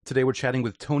Today we're chatting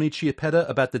with Tony Chiappetta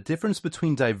about the difference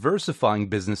between diversifying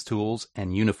business tools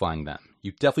and unifying them.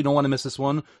 You definitely don't want to miss this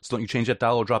one, so don't you change that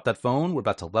dial or drop that phone. We're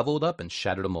about to level it up and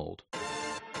shatter the mold.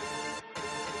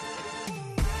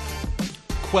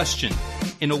 Question.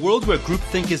 In a world where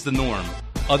groupthink is the norm,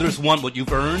 others want what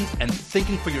you've earned, and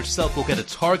thinking for yourself will get a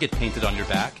target painted on your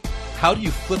back, how do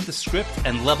you flip the script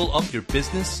and level up your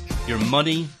business, your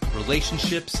money,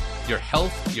 relationships, your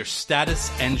health, your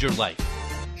status, and your life?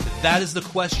 That is the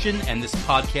question, and this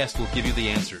podcast will give you the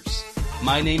answers.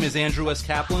 My name is Andrew S.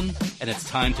 Kaplan, and it's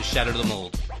time to shatter the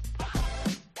mold.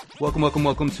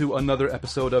 Welcome to another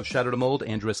episode of Shatter the Mold.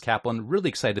 Andrew S. Kaplan, really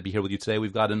excited to be here with you today.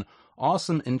 We've got an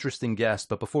awesome, interesting guest.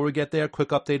 But before we get there, quick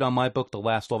update on my book, The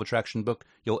Last Law of Attraction book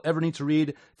you'll ever need to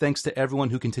read. Thanks to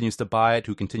everyone who continues to buy it,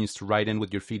 who continues to write in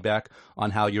with your feedback on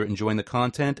how you're enjoying the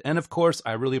content. And of course,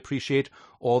 I really appreciate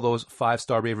all those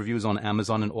 5-star rave reviews on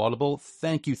Amazon and Audible.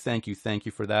 Thank you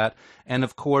for that. And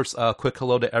of course, a quick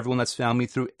hello to everyone that's found me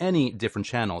through any different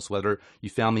channels, whether you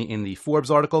found me in the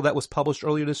Forbes article that was published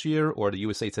earlier this year, or the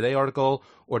USA Today article,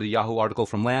 or the Yahoo article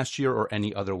from last year, or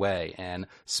any other way. And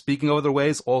speaking of other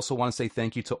ways, also want to say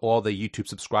thank you to all the YouTube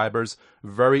subscribers.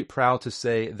 Very proud to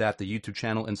say that the YouTube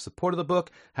channel in support of the book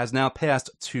has now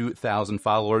passed 2,000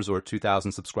 followers or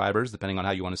 2,000 subscribers, depending on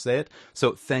how you want to say it.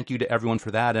 So thank you to everyone for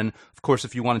that. And of course,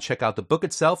 if you want to check out the book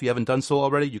itself, if you haven't done so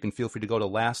already, you can feel free to go to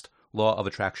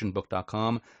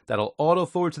lastlawofattractionbook.com. That'll auto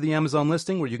forward to the Amazon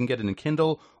listing where you can get it in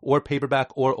Kindle or paperback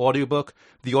or audiobook.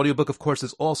 The audiobook, of course,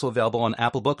 is also available on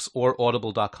Apple Books or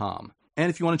audible.com. And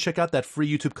if you want to check out that free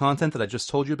YouTube content that I just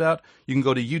told you about, you can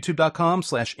go to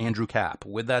youtube.com/AndrewCap.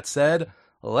 With that said,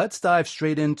 let's dive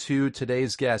straight into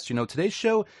today's guest. You know, today's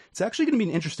show, it's actually going to be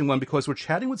an interesting one because we're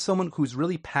chatting with someone who's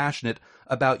really passionate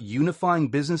about unifying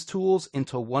business tools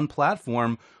into one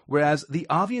platform, whereas the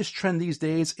obvious trend these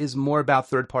days is more about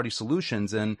third-party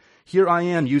solutions. And here I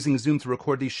am using Zoom to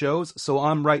record these shows, so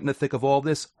I'm right in the thick of all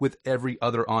this with every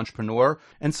other entrepreneur.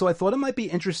 And so I thought it might be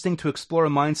interesting to explore a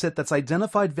mindset that's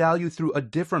identified value through a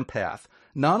different path.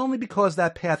 Not only because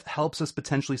that path helps us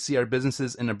potentially see our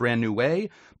businesses in a brand new way,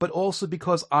 but also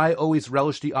because I always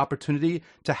relish the opportunity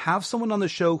to have someone on the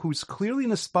show who's clearly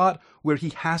in a spot where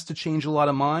he has to change a lot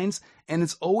of minds. And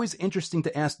it's always interesting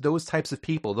to ask those types of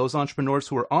people, those entrepreneurs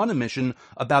who are on a mission,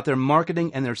 about their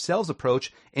marketing and their sales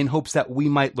approach in hopes that we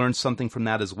might learn something from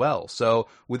that as well. So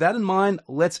with that in mind,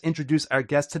 let's introduce our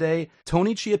guest today.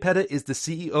 Tony Chiappetta is the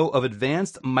CEO of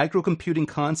Advanced Microcomputing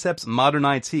Concepts Modern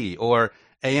IT, or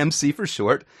AMC for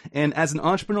short, and as an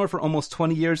entrepreneur for almost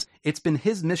 20 years, it's been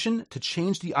his mission to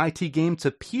change the IT game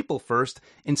to people first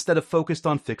instead of focused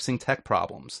on fixing tech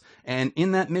problems. And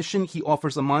in that mission, he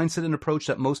offers a mindset and approach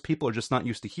that most people are just not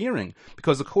used to hearing.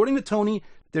 Because according to Tony,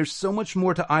 there's so much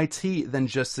more to IT than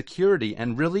just security,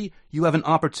 and really, you have an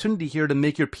opportunity here to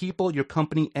make your people, your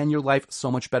company, and your life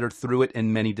so much better through it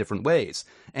in many different ways.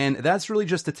 And that's really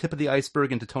just the tip of the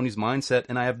iceberg into Tony's mindset,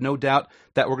 and I have no doubt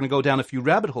that we're going to go down a few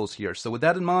rabbit holes here. So with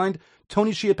that in mind,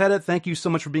 Tony Chiappetta, thank you so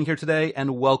much for being here today,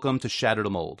 and welcome to Shatter the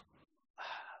Mold.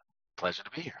 Pleasure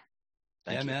to be here.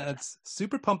 Thank you. Man, it's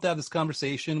super pumped to have this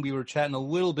conversation. We were chatting a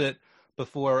little bit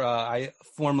before I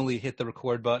formally hit the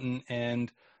record button,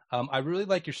 and I really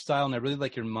like your style and I really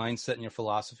like your mindset and your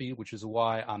philosophy, which is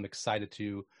why I'm excited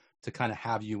to kind of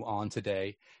have you on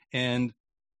today. And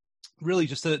really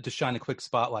just to shine a quick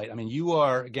spotlight. I mean, you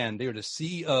are, again, they're the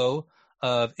CEO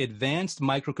of Advanced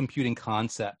Microcomputing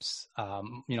Concepts,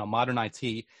 Modern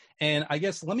IT. And I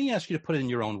guess, let me ask you to put it in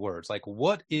your own words. Like,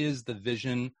 what is the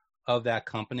vision of that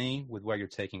company with where you're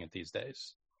taking it these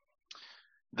days?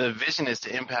 The vision is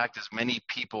to impact as many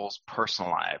people's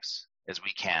personal lives as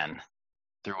we can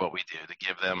through what we do, to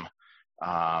give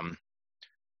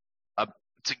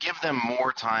them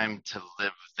more time to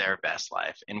live their best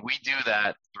life. And we do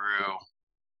that through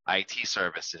IT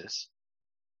services,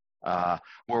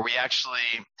 where we actually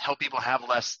help people have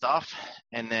less stuff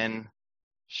and then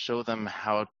show them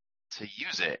how to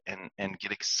use it and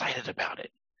get excited about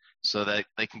it so that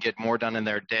they can get more done in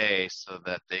their day so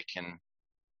that they can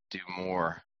do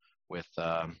more with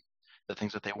the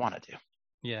things that they want to do.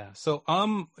 Yeah. So,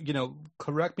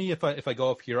 correct me if I go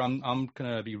off here. I'm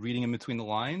going to be reading in between the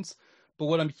lines. But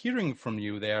what I'm hearing from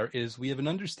you there is we have an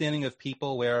understanding of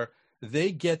people where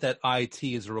they get that IT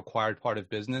is a required part of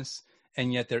business,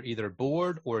 and yet they're either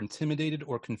bored or intimidated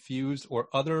or confused or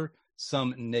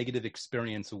some negative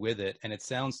experience with it. And it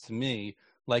sounds to me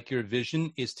like your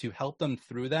vision is to help them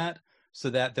through that so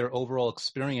that their overall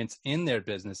experience in their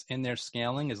business, in their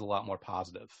scaling, is a lot more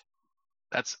positive.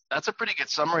 That's a pretty good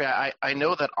summary. I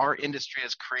know that our industry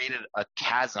has created a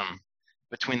chasm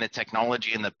between the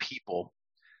technology and the people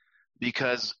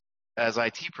because as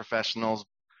IT professionals,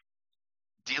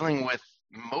 dealing with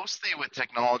mostly with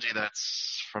technology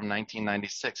that's from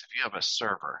 1996. If you have a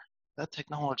server, that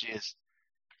technology is,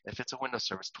 if it's a Windows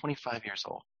server, it's 25 years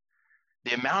old.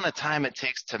 The amount of time it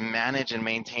takes to manage and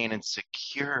maintain and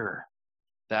secure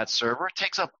that server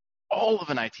takes up all of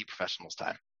an IT professional's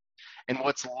time. And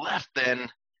what's left then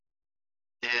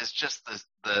is just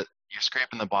you're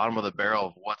scraping the bottom of the barrel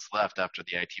of what's left after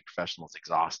the IT professional is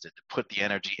exhausted to put the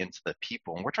energy into the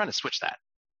people. And we're trying to switch that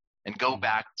and go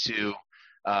back to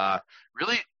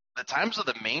really the times of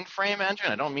the mainframe, Andrew.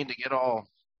 And I don't mean to get all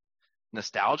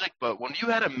nostalgic, but when you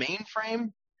had a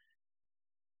mainframe,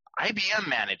 IBM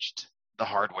managed the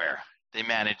hardware. They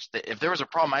managed if there was a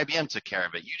problem, IBM took care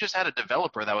of it. You just had a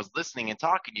developer that was listening and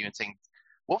talking to you and saying,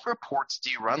 what reports do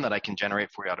you run that I can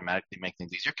generate for you automatically, make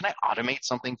things easier? Can I automate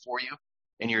something for you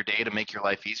in your day to make your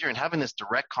life easier? And having this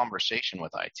direct conversation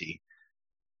with IT.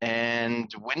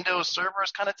 And Windows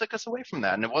servers kind of took us away from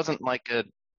that. And it wasn't like a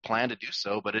plan to do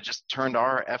so, but it just turned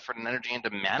our effort and energy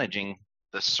into managing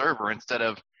the server instead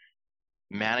of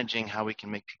managing how we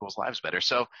can make people's lives better.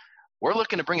 So we're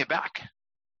looking to bring it back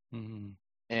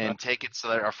and take it so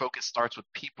that our focus starts with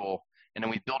people. And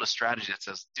then we build a strategy that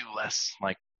says, do less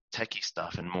like techie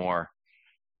stuff and more.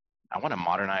 I want to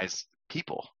modernize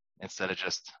people instead of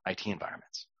just IT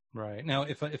environments. Right. Now,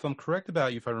 if I'm correct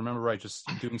about you, if I remember right, just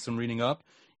doing some reading up,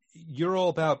 you're all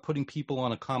about putting people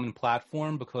on a common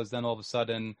platform because then all of a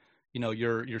sudden,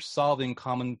 you're solving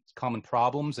common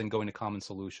problems and going to common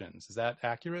solutions. Is that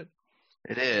accurate?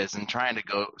 It is, and trying to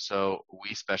go, so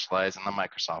we specialize in the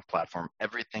Microsoft platform.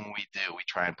 Everything we do, we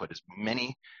try and put as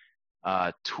many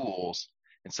tools,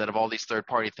 instead of all these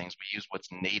third-party things, we use what's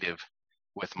native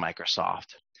with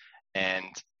Microsoft. And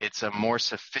it's a more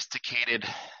sophisticated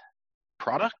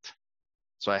product.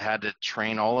 So I had to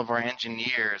train all of our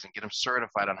engineers and get them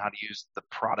certified on how to use the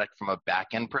product from a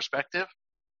back-end perspective.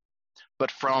 But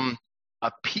from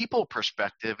a people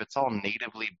perspective, it's all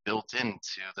natively built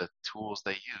into the tools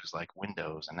they use, like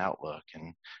Windows and Outlook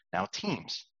and now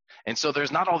Teams. And so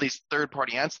there's not all these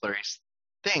third-party ancillary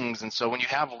things. And so when you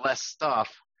have less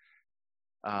stuff,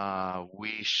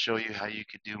 we show you how you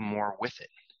could do more with it.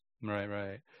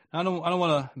 Right. I don't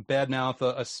want to badmouth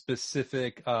a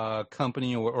specific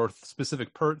company or specific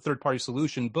third-party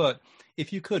solution, but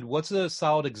if you could, what's a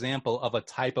solid example of a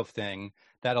type of thing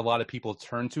that a lot of people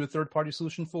turn to a third-party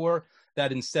solution for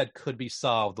that instead could be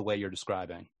solved the way you're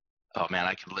describing? Oh man,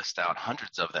 I could list out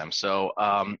hundreds of them. So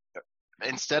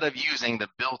instead of using the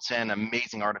built-in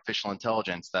amazing artificial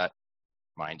intelligence that,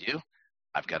 mind you,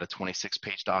 I've got a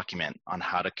 26-page document on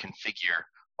how to configure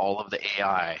all of the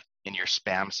AI in your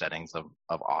spam settings of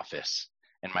Office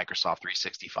and Microsoft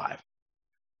 365.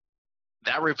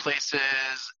 That replaces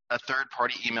a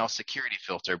third-party email security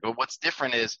filter. But what's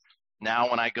different is now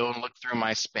when I go and look through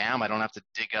my spam, I don't have to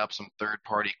dig up some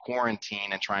third-party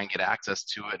quarantine and try and get access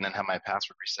to it and then have my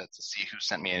password reset to see who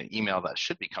sent me an email that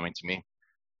should be coming to me.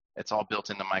 It's all built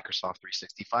into Microsoft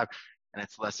 365, and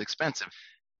it's less expensive.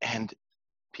 And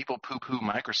people poo-poo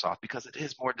Microsoft because it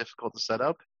is more difficult to set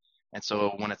up. And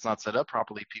so when it's not set up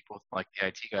properly, people like the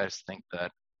IT guys think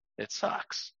that it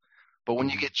sucks. But when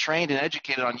you get trained and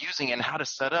educated on using it and how to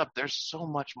set up, there's so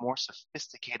much more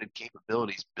sophisticated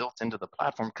capabilities built into the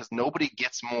platform because nobody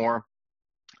gets more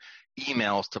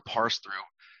emails to parse through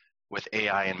with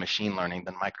AI and machine learning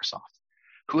than Microsoft.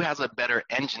 Who has a better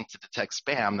engine to detect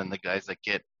spam than the guys that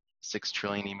get 6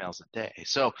 trillion emails a day?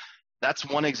 So that's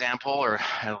one example, or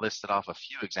I listed off a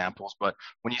few examples. But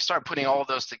when you start putting all of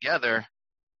those together,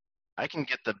 I can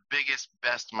get the biggest,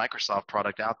 best Microsoft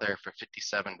product out there for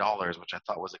 $57, which I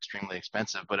thought was extremely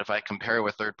expensive. But if I compare it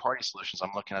with third-party solutions,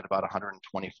 I'm looking at about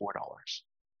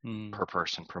 $124 per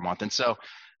person per month. And so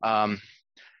when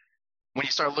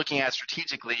you start looking at it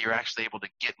strategically, you're actually able to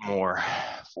get more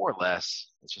for less.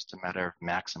 It's just a matter of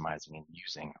maximizing and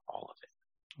using all of it.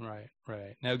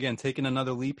 Right. Now, again, taking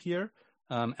another leap here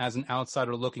as an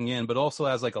outsider looking in, but also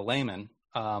as like a layman,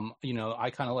 I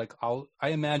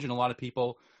imagine a lot of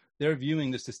people, they're viewing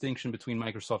this distinction between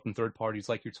Microsoft and third parties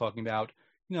like you're talking about.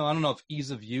 I don't know if ease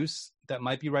of use, that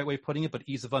might be the right way of putting it, but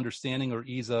ease of understanding or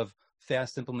ease of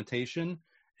fast implementation.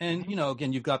 And,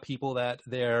 again, you've got people that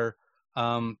they're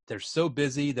so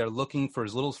busy, they're looking for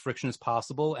as little friction as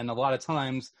possible. And a lot of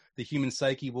times the human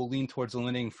psyche will lean towards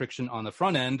eliminating friction on the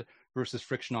front end versus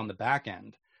friction on the back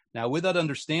end. Now, with that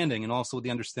understanding, and also with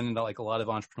the understanding that like a lot of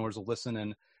entrepreneurs will listen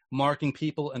and marketing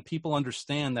people, and people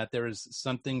understand that there is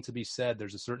something to be said,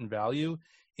 there's a certain value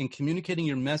in communicating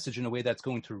your message in a way that's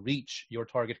going to reach your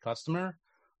target customer.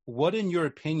 What, in your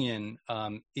opinion,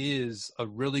 is a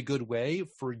really good way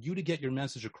for you to get your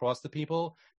message across to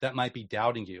people that might be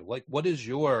doubting you? Like, what is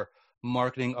your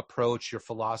marketing approach, your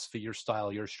philosophy, your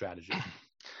style, your strategy?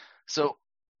 So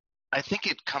I think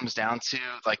it comes down to,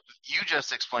 like you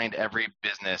just explained, every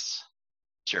business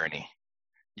journey.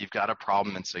 You've got a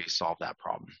problem, and so you solve that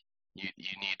problem. You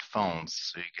need phones,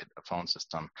 so you get a phone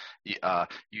system.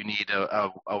 You need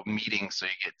a meeting, so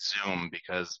you get Zoom,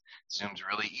 because Zoom's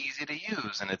really easy to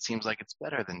use, and it seems like it's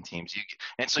better than Teams.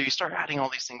 And so you start adding all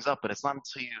these things up, but it's not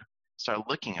until you start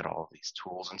looking at all of these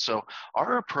tools. And so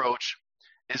our approach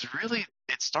is really,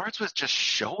 it starts with just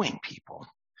showing people.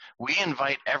 We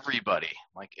invite everybody,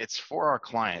 like it's for our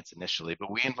clients initially,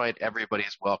 but we invite everybody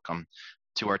as welcome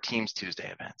to our Teams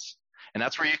Tuesday events. And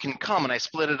that's where you can come. And I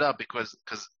split it up because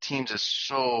Teams is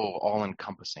so all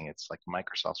encompassing. It's like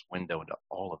Microsoft's window into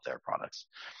all of their products.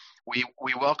 We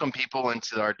welcome people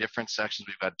into our different sections.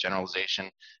 We've got generalization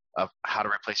of how to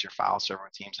replace your file server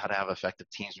with Teams, how to have effective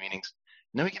Teams meetings.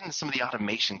 And then we get into some of the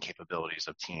automation capabilities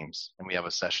of Teams, and we have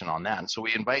a session on that. And so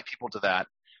we invite people to that.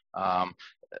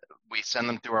 We send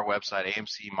them through our website,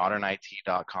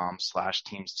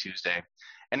 amcmodernit.com/Teams Tuesday,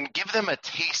 and give them a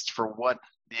taste for what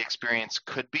the experience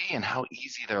could be and how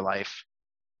easy their life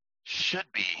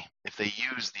should be if they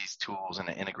use these tools in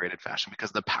an integrated fashion,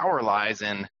 because the power lies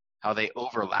in how they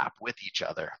overlap with each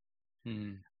other.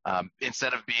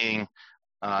 Instead of being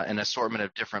an assortment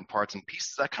of different parts and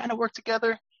pieces that kind of work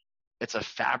together, it's a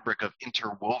fabric of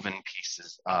interwoven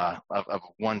pieces of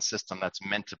one system that's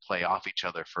meant to play off each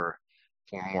other for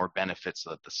more benefits,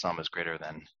 so that the sum is greater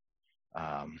than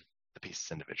the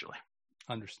pieces individually.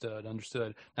 Understood.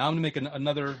 Now I'm going to make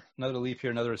another leap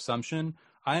here, another assumption.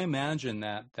 I imagine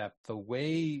that the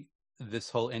way this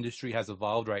whole industry has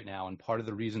evolved right now, and part of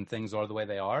the reason things are the way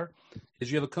they are,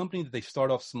 is you have a company that they start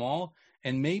off small,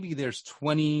 and maybe there's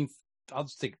 20, I'll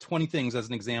just take 20 things as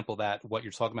an example that what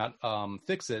you're talking about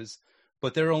fixes,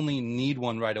 but they only need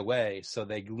one right away. So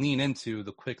they lean into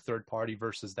the quick third party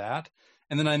versus that.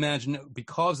 And then I imagine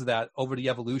because of that, over the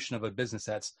evolution of a business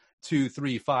that's 2,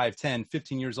 3, 5, 10,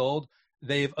 15 years old,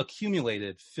 they've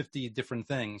accumulated 50 different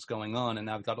things going on, and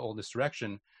now they've got all this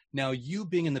direction. Now, you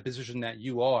being in the position that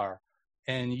you are,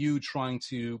 and you trying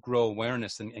to grow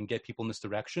awareness and get people in this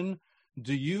direction,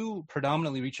 do you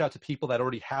predominantly reach out to people that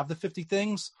already have the 50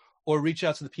 things, or reach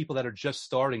out to the people that are just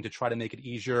starting to try to make it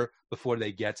easier before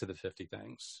they get to the 50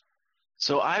 things?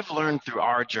 So I've learned through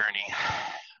our journey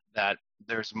that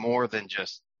there's more than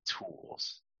just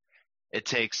tools. It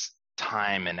takes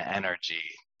time and energy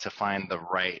to find the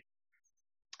right,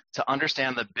 to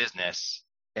understand the business,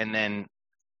 and then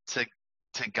to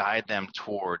guide them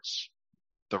towards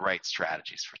the right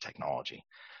strategies for technology.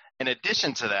 In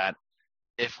addition to that,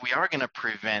 if we are going to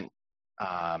prevent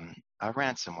a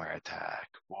ransomware attack,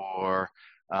 or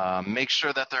make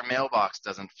sure that their mailbox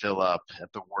doesn't fill up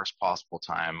at the worst possible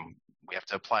time, we have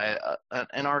to apply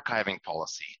an archiving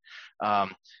policy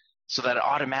so that it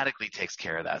automatically takes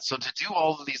care of that. So to do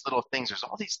all of these little things, there's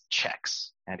all these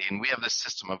checks, Andy, and we have this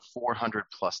system of 400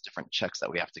 plus different checks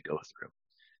that we have to go through.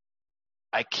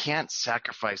 I can't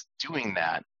sacrifice doing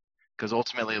that, because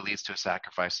ultimately it leads to a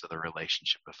sacrifice to the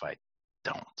relationship if I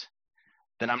don't.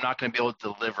 Then I'm not going to be able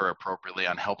to deliver appropriately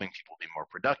on helping people be more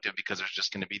productive, because there's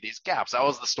just going to be these gaps. That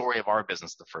was the story of our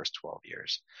business the first 12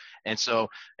 years. And so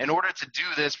in order to do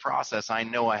this process, I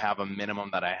know I have a minimum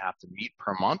that I have to meet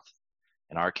per month.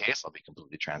 In our case, I'll be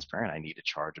completely transparent. I need to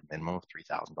charge a minimum of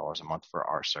 $3,000 a month for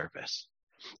our service.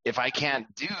 If I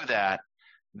can't do that,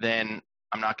 then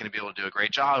I'm not going to be able to do a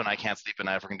great job, and I can't sleep at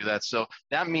night if I can do that. So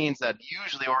that means that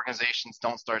usually organizations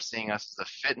don't start seeing us as a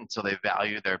fit until they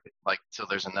value till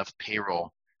there's enough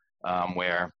payroll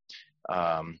where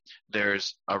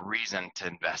there's a reason to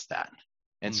invest that.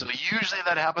 And so usually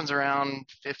that happens around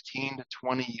 15 to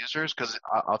 20 users, because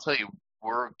I'll tell you,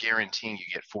 we're guaranteeing you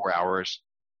get 4 hours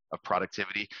of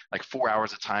productivity, like 4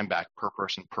 hours of time back per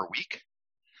person per week.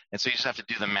 And so you just have to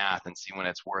do the math and see when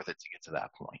it's worth it to get to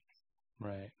that point.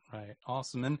 Right.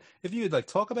 Awesome. And if you'd like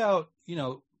talk about,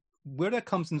 where that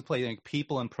comes into play, like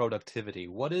people and productivity,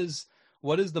 what is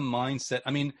the mindset?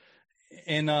 I mean,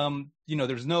 and,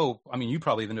 there's no, you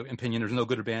probably have an opinion, there's no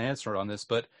good or bad answer on this,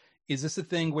 but is this a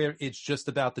thing where it's just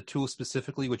about the tool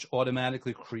specifically, which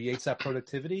automatically creates that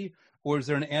productivity? Or is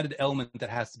there an added element that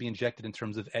has to be injected in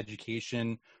terms of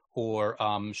education or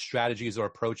strategies or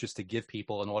approaches to give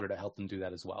people in order to help them do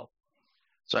that as well?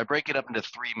 So I break it up into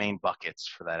 3 main buckets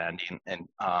for that, Andy. And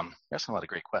there's a lot of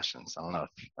great questions. I don't know if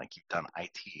you've done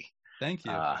IT. Thank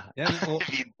you.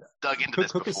 If you dug into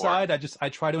this quick before. Aside, I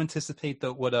try to anticipate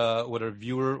what a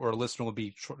viewer or a listener will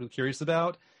be curious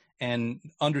about, and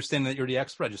understanding that you're the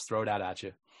expert, I just throw it out at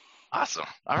you. Awesome.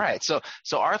 All right. So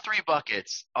our 3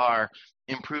 buckets are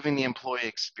improving the employee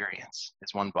experience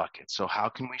is one bucket. So how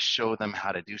can we show them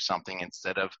how to do something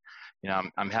instead of,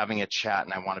 I'm having a chat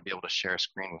and I want to be able to share a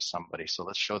screen with somebody. So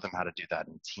let's show them how to do that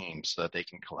in Teams so that they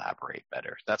can collaborate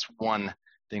better. That's one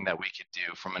thing that we could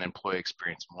do from an employee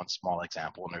experience, one small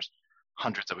example, and there's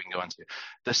hundreds that we can go into.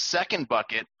 The second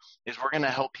bucket is we're going to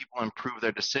help people improve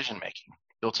their decision making.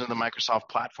 Built into the Microsoft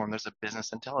platform, there's a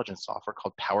business intelligence software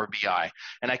called Power BI.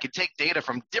 And I could take data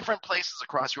from different places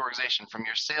across your organization, from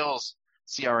your sales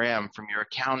CRM, from your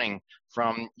accounting,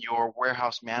 from your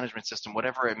warehouse management system,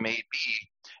 whatever it may be,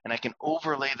 and I can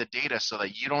overlay the data so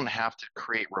that you don't have to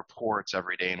create reports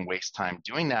every day and waste time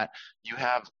doing that. You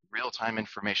have real-time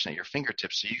information at your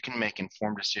fingertips, so you can make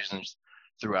informed decisions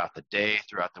throughout the day,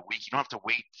 throughout the week. You don't have to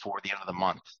wait for the end of the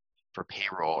month for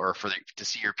payroll or to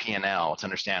see your P&L to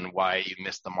understand why you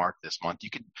missed the mark this month. You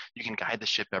can guide the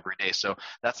ship every day. So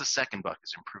that's the second bucket,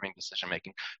 is improving decision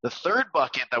making. The third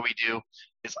bucket that we do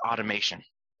is automation.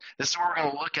 This is where we're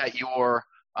going to look at your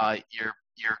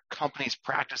company's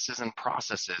practices and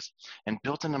processes. And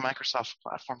built into Microsoft's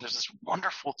platform, there's this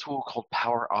wonderful tool called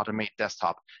Power Automate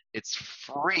Desktop. It's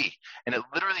free, and it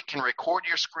literally can record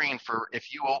your screen for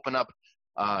if you open up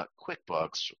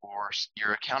QuickBooks or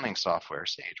your accounting software,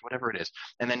 Sage, whatever it is,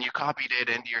 and then you copied it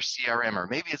into your CRM, or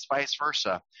maybe it's vice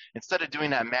versa. Instead of doing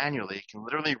that manually, you can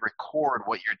literally record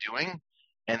what you're doing,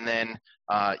 and then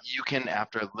you can,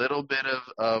 after a little bit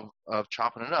of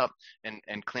chopping it up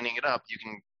and cleaning it up, you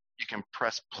can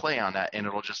press play on that, and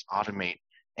it'll just automate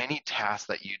any task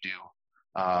that you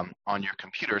do on your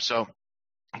computer. So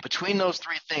between those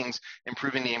three things,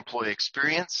 improving the employee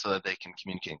experience so that they can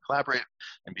communicate and collaborate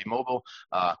and be mobile,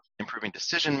 improving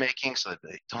decision-making so that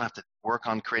they don't have to work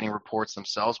on creating reports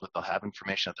themselves, but they'll have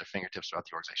information at their fingertips throughout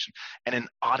the organization. And in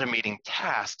automating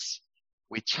tasks,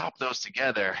 we chop those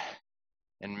together.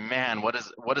 And man, what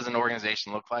does an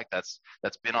organization look like that's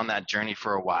been on that journey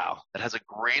for a while, that has a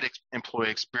great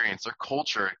employee experience? Their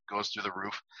culture goes through the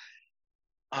roof.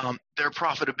 Their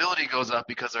profitability goes up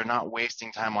because they're not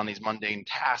wasting time on these mundane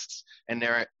tasks, and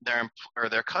their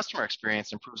customer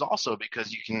experience improves also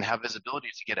because you can have visibility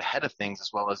to get ahead of things, as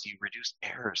well as you reduce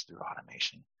errors through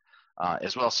automation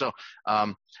as well. So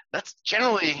that's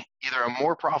generally either a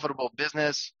more profitable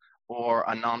business or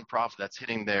a nonprofit that's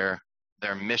hitting their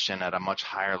mission at a much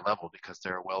higher level because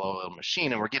they're a well-oiled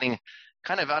machine. And we're getting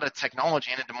kind of out of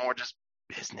technology and into more just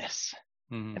business.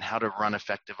 And how to run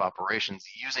effective operations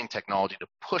using technology to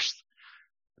push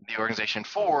the organization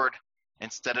forward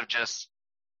instead of just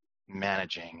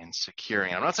managing and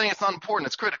securing. I'm not saying it's not important,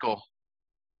 it's critical,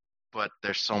 but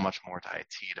there's so much more to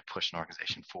IT to push an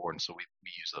organization forward. And so we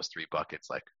use those three buckets.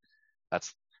 Like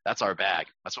that's our bag.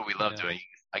 That's what we love doing.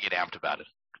 I get amped about it.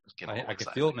 I can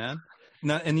feel it, man.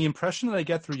 Now, and the impression that I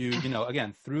get through you,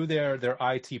 again, through their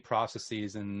IT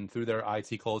processes and through their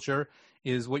IT culture,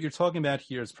 is what you're talking about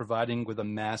here is providing with a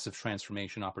massive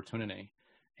transformation opportunity.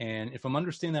 And if I'm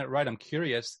understanding that right, I'm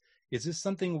curious, is this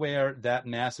something where that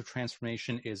massive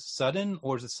transformation is sudden,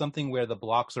 or is it something where the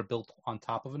blocks are built on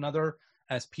top of another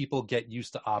as people get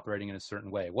used to operating in a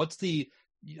certain way? What's the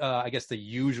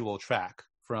usual track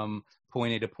from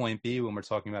point A to point B when we're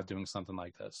talking about doing something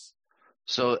like this?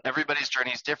 So everybody's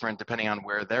journey is different depending on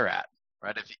where they're at,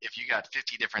 right? If you got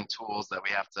 50 different tools that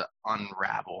we have to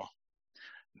unravel,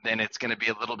 then it's going to be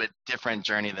a little bit different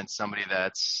journey than somebody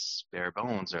that's bare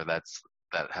bones or that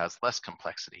has less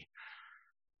complexity.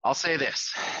 I'll say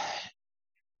this.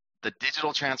 The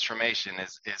digital transformation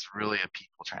is really a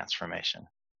people transformation.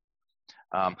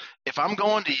 If I'm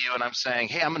going to you and I'm saying,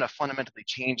 hey, I'm going to fundamentally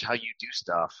change how you do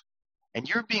stuff, and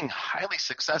you're being highly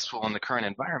successful in the current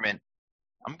environment,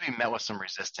 I'm going to be met with some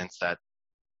resistance that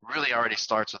really already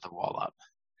starts with the wall up.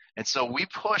 And so we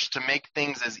push to make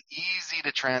things as easy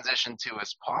to transition to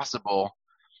as possible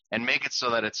and make it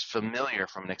so that it's familiar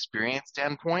from an experience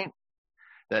standpoint,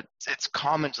 that it's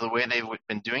common to the way they've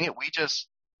been doing it. We just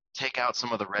take out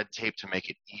some of the red tape to make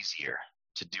it easier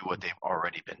to do what they've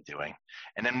already been doing.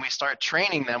 And then we start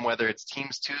training them, whether it's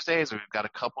Teams Tuesdays or we've got a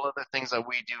couple other things that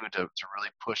we do to really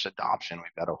push adoption.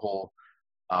 We've got a whole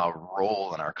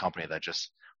role in our company that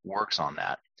just works on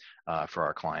that for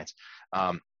our clients.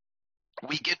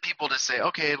 We get people to say,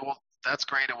 okay, well, that's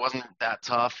great. It wasn't that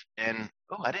tough. And,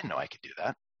 oh, I didn't know I could do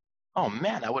that. Oh,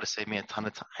 man, that would have saved me a ton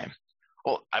of time.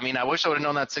 Well, I mean, I wish I would have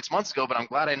known that 6 months ago, but I'm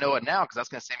glad I know it now because that's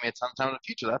going to save me a ton of time in the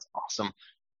future. That's awesome.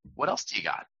 What else do you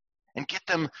got? And get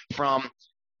them from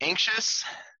anxious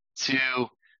to,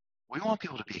 we want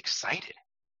people to be excited.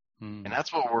 And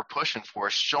that's what we're pushing for,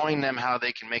 showing them how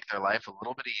they can make their life a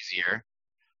little bit easier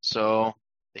so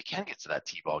they can get to that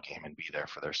T-ball game and be there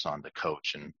for their son to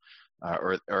coach and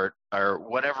or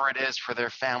whatever it is for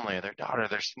their family or their daughter,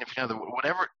 their significant other,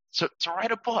 whatever. to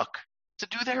write a book, to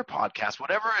do their podcast,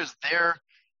 whatever is their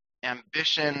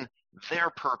ambition, their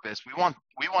purpose. We want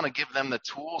to give them the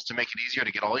tools to make it easier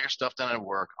to get all your stuff done at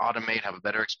work, automate, have a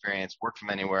better experience, work from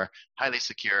anywhere, highly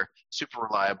secure, super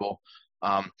reliable,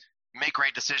 make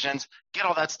great decisions, get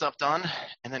all that stuff done,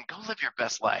 and then go live your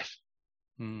best life.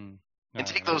 And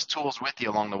take those tools with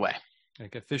you along the way.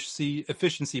 Like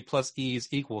efficiency plus ease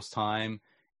equals time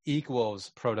equals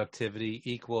productivity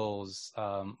equals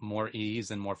more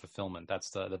ease and more fulfillment. That's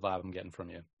the vibe I'm getting from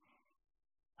you.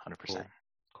 100%.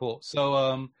 Cool.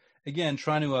 So again,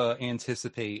 trying to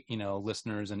anticipate,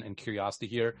 listeners and curiosity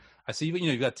here. I see,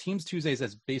 you've got Teams Tuesdays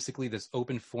as basically this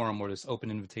open forum or this open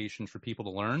invitation for people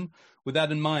to learn. With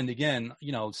that in mind, again,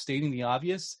 stating the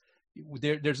obvious,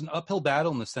 there's an uphill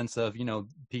battle in the sense of,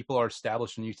 people are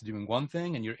established and used to doing one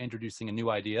thing and you're introducing a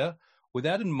new idea. With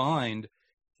that in mind,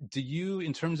 do you,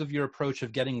 in terms of your approach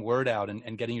of getting word out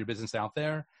and getting your business out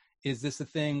there, is this a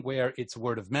thing where it's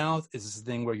word of mouth? Is this a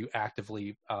thing where you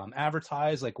actively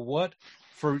advertise? Like what,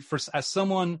 as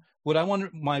someone, what I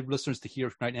want my listeners to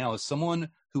hear right now is someone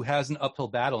who has an uphill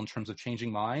battle in terms of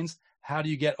changing minds. How do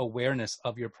you get awareness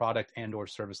of your product and or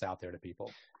service out there to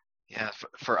people? Yeah,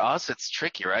 for us, it's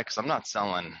tricky, right? Because I'm not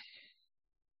selling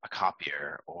a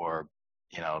copier or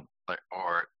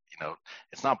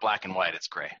it's not black and white, it's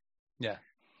gray. Yeah.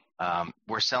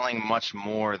 We're selling much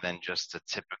more than just a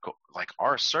typical, like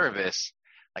our service,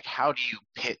 like how do you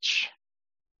pitch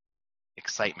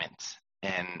excitement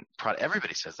and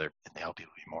everybody says they help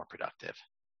people be more productive.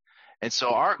 And so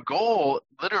our goal,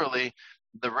 literally,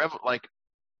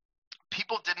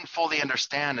 people didn't fully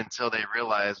understand until they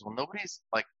realized, well, nobody's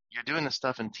like, you're doing this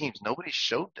stuff in Teams. Nobody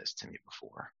showed this to me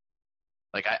before.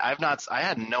 Like I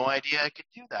had no idea I could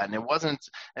do that. And it wasn't,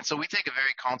 and so we take a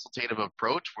very consultative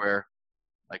approach where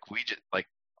we just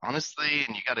honestly,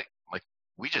 and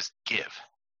we just give.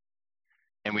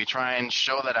 And we try and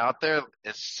show that out there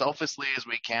as selflessly as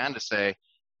we can to say,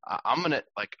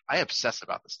 I obsess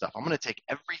about this stuff. I'm going to take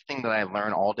everything that I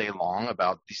learn all day long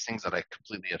about these things that I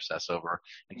completely obsess over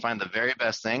and find the very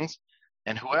best things.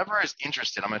 And whoever is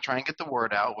interested, I'm going to try and get the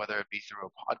word out, whether it be through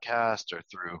a podcast or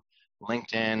through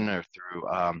LinkedIn or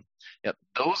through,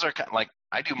 those are kind of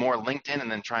I do more LinkedIn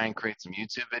and then try and create some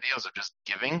YouTube videos of just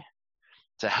giving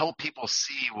to help people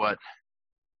see what,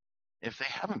 if they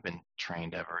haven't been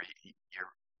trained ever,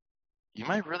 you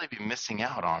might really be missing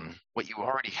out on what you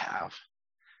already have.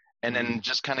 And then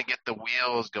just kind of get the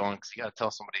wheels going, because you got to tell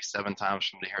somebody 7 times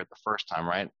for them to hear it the first time,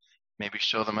 right? Maybe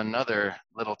show them another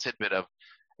little tidbit of,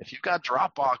 if you've got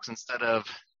Dropbox, instead of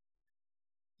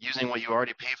using what you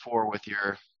already pay for with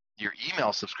your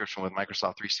email subscription with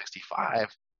Microsoft 365,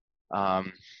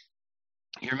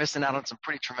 you're missing out on some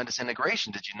pretty tremendous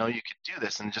integration. Did you know you could do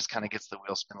this? And it just kind of gets the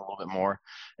wheel spin a little bit more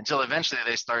until eventually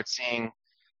they start seeing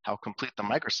how complete the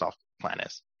Microsoft plan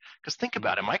is. Because think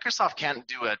about it, Microsoft can't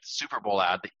do a Super Bowl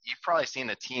ad. You've probably seen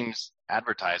the Teams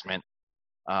advertisement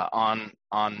on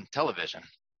television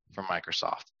from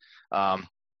Microsoft.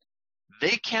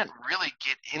 They can't really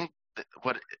get in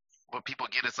what people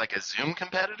get is like a Zoom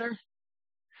competitor.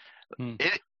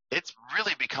 It's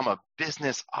really become a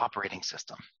business operating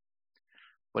system,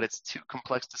 but it's too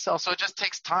complex to sell. So it just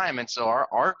takes time. And so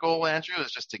our goal, Andrew,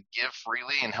 is just to give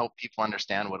freely and help people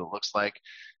understand what it looks like.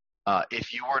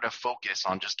 If you were to focus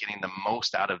on just getting the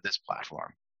most out of this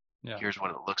platform, here's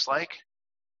what it looks like.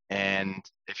 And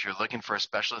if you're looking for a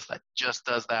specialist that just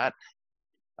does that,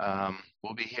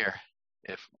 we'll be here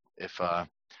if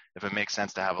it makes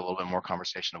sense to have a little bit more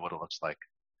conversation of what it looks like.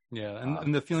 Yeah.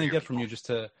 And the feeling you get from you, just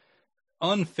to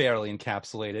unfairly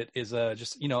encapsulate it, is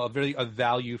just, a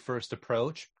value first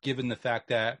approach, given the fact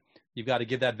that you've got to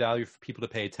give that value for people to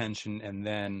pay attention, and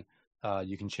then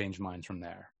you can change minds from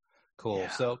there. Cool. Yeah.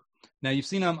 So now you've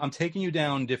seen I'm taking you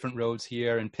down different roads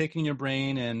here and picking your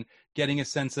brain and getting a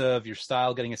sense of your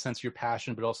style, getting a sense of your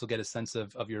passion, but also get a sense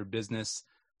of your business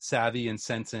savvy and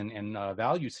sense and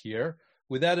values here.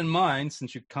 With that in mind,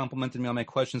 since you complimented me on my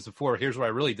questions before, here's where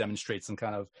I really demonstrate some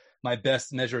kind of my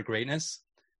best measure of greatness.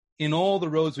 In all the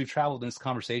roads we've traveled in this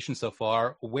conversation so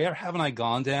far, where haven't I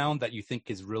gone down that you think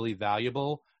is really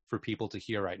valuable for people to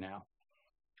hear right now?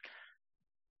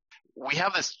 We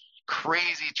have this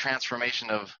crazy transformation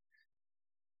of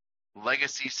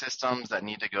legacy systems that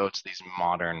need to go to these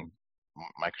modern,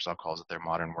 Microsoft calls it their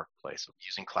modern workplace, of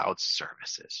using cloud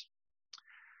services.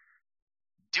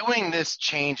 Doing this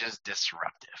change is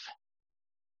disruptive.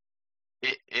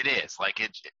 It is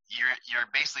you're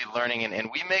basically learning, and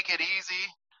we make it easy,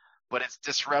 but it's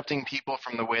disrupting people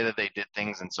from the way that they did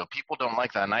things. And so people don't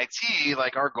like that. In IT,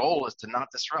 our goal is to not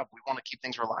disrupt. We want to keep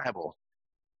things reliable.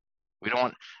 We don't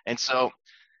want, and so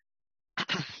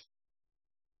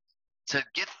to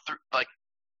get through like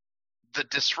the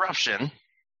disruption,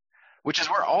 which is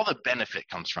where all the benefit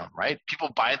comes from, right? People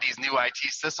buy these new IT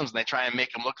systems and they try and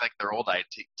make them look like their old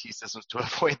IT systems to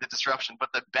avoid the disruption. But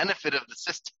the benefit of the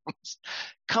systems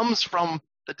comes from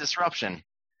the disruption.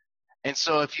 And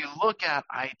so if you look at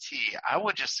IT, I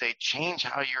would just say change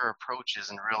how your approach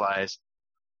is and realize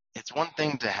it's one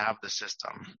thing to have the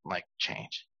system like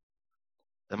change.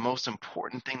 The most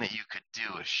important thing that you could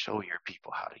do is show your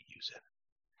people how to use it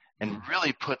and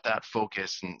really put that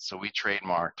focus. And so we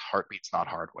trademarked Heartbeats, Not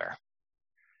Hardware.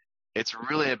 It's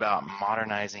really about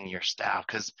modernizing your staff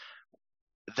because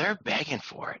they're begging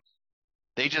for it.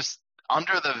 They just,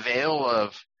 under the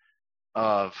veil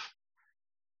of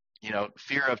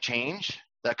fear of change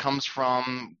that comes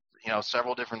from,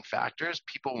 several different factors,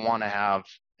 people want to have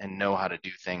and know how to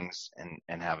do things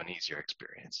and have an easier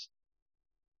experience.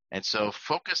 And so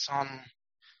focus on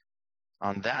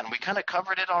that. And we kind of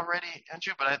covered it already,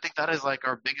 Andrew, but I think that is like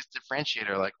our biggest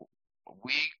differentiator. Like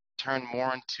we turn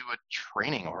more into a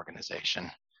training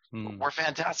organization. We're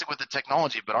fantastic with the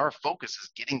technology, but our focus is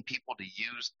getting people to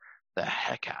use the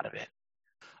heck out of it.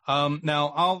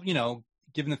 Now I'll,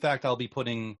 given the fact I'll be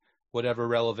putting whatever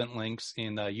relevant links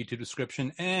in the YouTube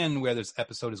description and where this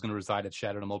episode is going to reside at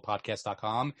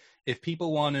shatteredandmoldpodcast.com. If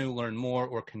people want to learn more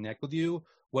or connect with you,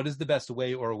 what is the best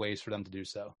way or ways for them to do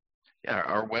so? Yeah,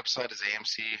 our website is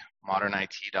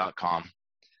amcmodernit.com.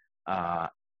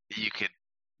 You could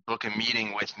book a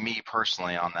meeting with me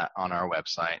personally on our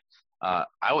website.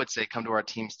 I would say come to our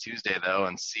Teams Tuesday though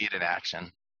and see it in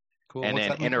action. Cool. And what's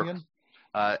that link again?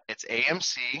 It's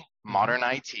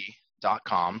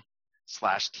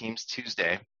amcmodernit.com/Teams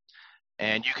Tuesday,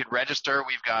 and you could register.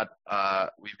 We've got I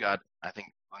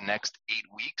think the next 8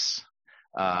 weeks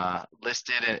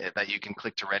listed that you can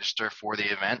click to register for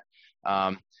the event.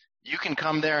 You can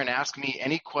come there and ask me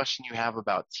any question you have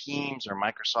about Teams or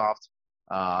Microsoft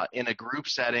in a group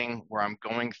setting where I'm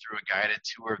going through a guided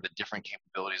tour of the different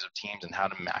capabilities of Teams and how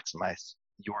to maximize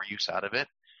your use out of it.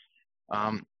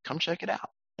 Come check it out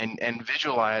and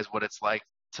visualize what it's like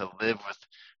to live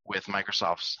with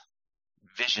Microsoft's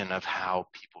vision of how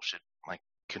people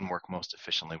can work most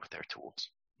efficiently with their tools.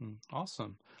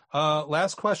 Awesome.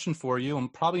 Last question for you. I'm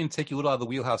probably going to take you a little out of the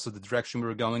wheelhouse of the direction we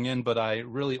were going in, but I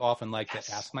really often like to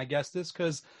ask my guests this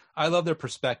because I love their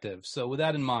perspective. So with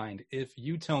that in mind, if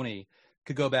you, Tony,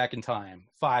 could go back in time,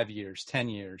 5 years, 10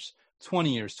 years,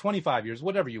 20 years, 25 years,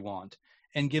 whatever you want,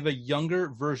 and give a younger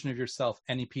version of yourself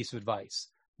any piece of advice,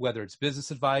 whether it's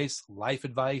business advice, life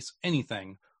advice,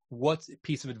 anything, what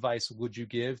piece of advice would you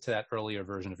give to that earlier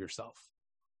version of yourself?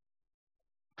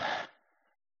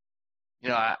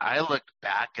 I look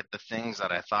back at the things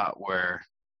that I thought were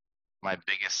my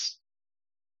biggest,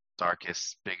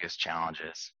 darkest, biggest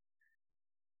challenges.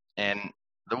 And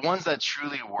the ones that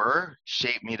truly were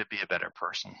shaped me to be a better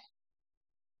person.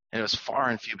 And it was far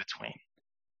and few between.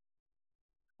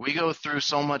 We go through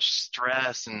so much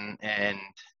stress and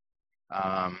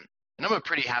I'm a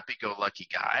pretty happy-go-lucky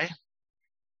guy,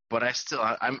 but I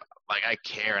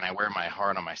care and I wear my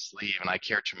heart on my sleeve and I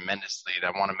care tremendously and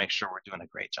I want to make sure we're doing a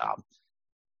great job.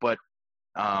 But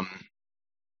I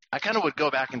kind of would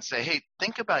go back and say, hey,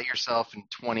 think about yourself in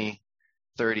 20,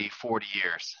 30, 40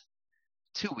 years,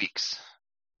 2 weeks,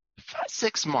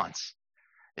 6 months.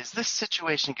 Is this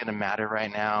situation going to matter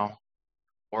right now?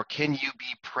 Or can you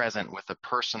be present with the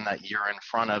person that you're in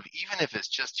front of, even if it's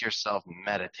just yourself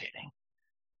meditating,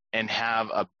 and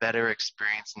have a better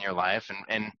experience in your life?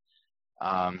 And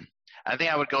I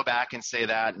think I would go back and say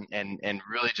that and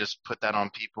really just put that on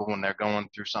people when they're going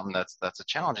through something that's a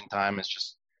challenging time.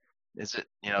 Does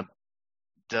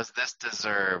this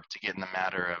deserve to get in the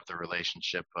matter of the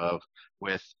relationship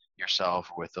with yourself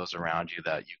or with those around you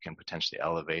that you can potentially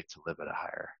elevate to live at a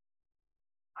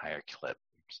higher clip?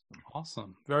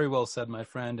 Awesome. Very well said, my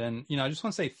friend. And, I just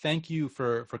want to say thank you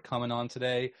for coming on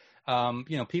today.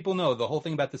 People know the whole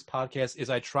thing about this podcast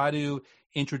is I try to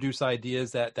introduce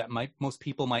ideas that most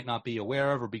people might not be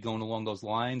aware of or be going along those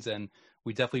lines. And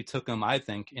we definitely took them, I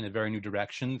think, in a very new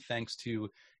direction, thanks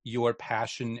to your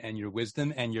passion and your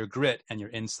wisdom and your grit and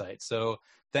your insight. So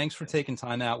thanks for taking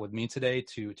time out with me today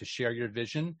to share your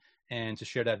vision and to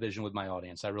share that vision with my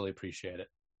audience. I really appreciate it.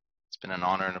 It's been an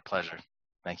honor and a pleasure.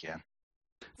 Thank you.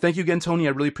 Thank you again, Tony.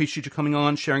 I really appreciate you coming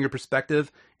on, sharing your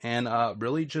perspective, and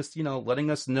really just, letting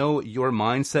us know your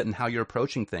mindset and how you're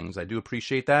approaching things. I do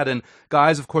appreciate that. And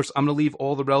guys, of course, I'm going to leave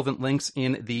all the relevant links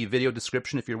in the video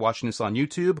description if you're watching this on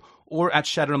YouTube or at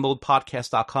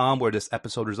shatteredandmoldpodcast.com where this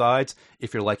episode resides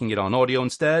if you're liking it on audio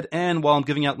instead. And while I'm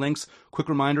giving out links, quick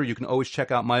reminder, you can always check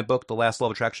out my book, The Last Law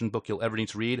of Attraction book you'll ever need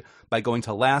to read, by going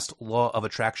to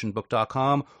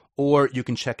lastlawofattractionbook.com, or you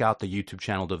can check out the YouTube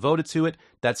channel devoted to it.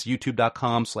 That's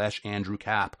youtube.com/Andrew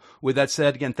Cap. With that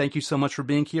said, again, thank you so much for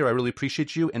being here. I really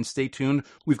appreciate you, and stay tuned.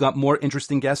 We've got more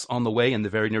interesting guests on the way in the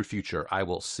very near future. I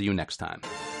will see you next time.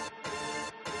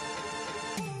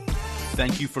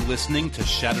 Thank you for listening to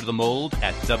Shatter the Mold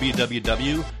at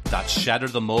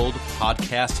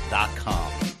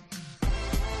www.shatterthemoldpodcast.com.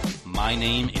 My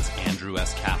name is Andrew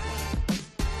S. Kaplan.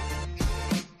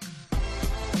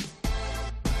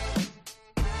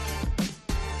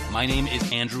 My name is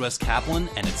Andrew S. Kaplan,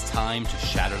 and it's time to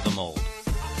shatter the mold.